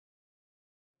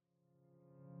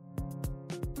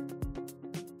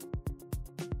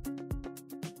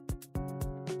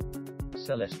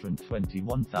Celestron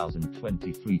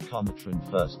 21023 Cometron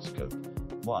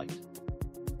FirstScope, white.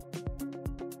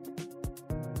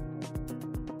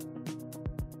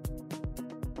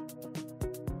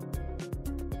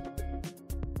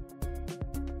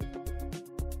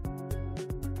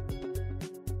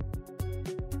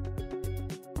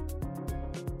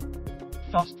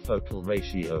 Fast focal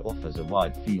ratio offers a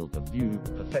wide field of view,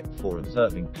 perfect for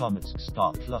observing comets,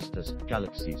 star clusters,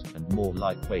 galaxies, and more.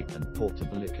 Lightweight and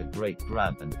portable, a great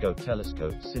grab-and-go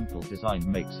telescope. Simple design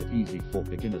makes it easy for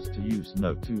beginners to use.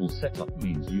 No tool setup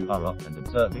means you are up and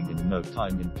observing in no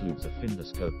time. Includes a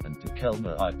finderscope and 2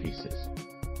 Kelmer eyepieces.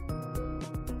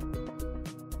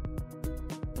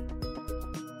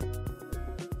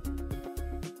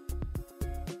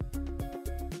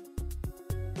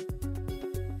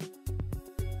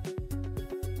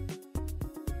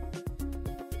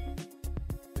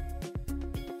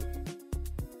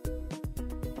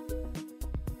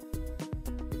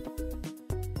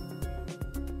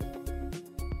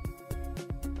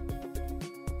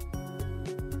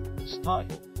 Style: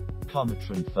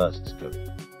 Cometron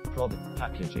FirstScope. Product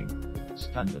packaging: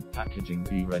 standard packaging.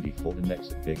 Be ready for the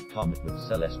next big comet with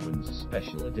Celestron's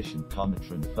special edition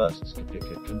Cometron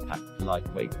FirstScopec, a compact,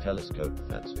 lightweight telescope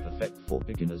that's perfect for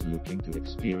beginners looking to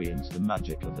experience the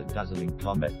magic of the dazzling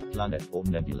comet, planet, or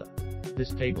nebula.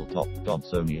 This tabletop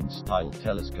Dobsonian-style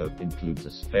telescope includes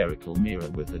a spherical mirror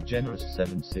with a generous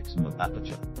 7.6 mm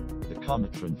aperture. The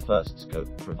Cometron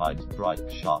FirstScope provides bright,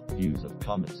 sharp views of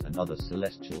comets and other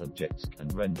celestial objects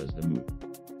and renders the moon.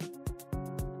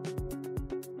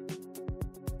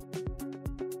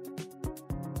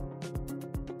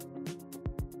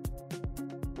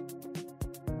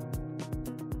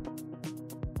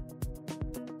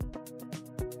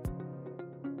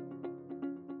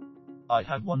 I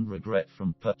have one regret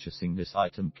from purchasing this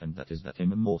item, and that is that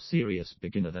I'm a more serious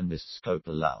beginner than this scope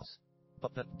allows.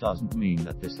 But that doesn't mean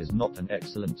that this is not an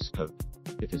excellent scope.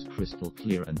 It is crystal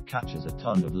clear and catches a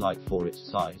ton of light for its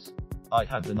size. I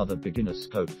have another beginner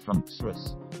scope from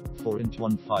Xris, 4"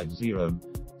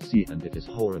 150C, and it is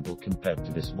horrible compared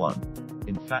to this one.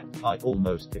 In fact, I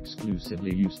almost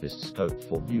exclusively use this scope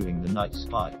for viewing the night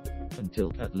sky,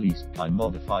 until at least I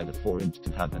modify the 4"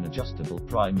 to have an adjustable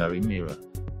primary mirror.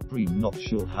 I'm not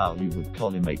sure how you would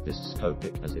collimate this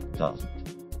scopic, as it doesn't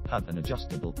have an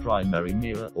adjustable primary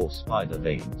mirror or spider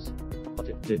vanes. But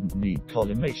it didn't need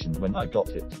collimation when I got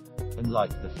it,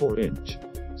 unlike the 4".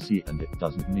 See, and it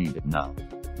doesn't need it now.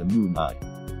 The moon eye.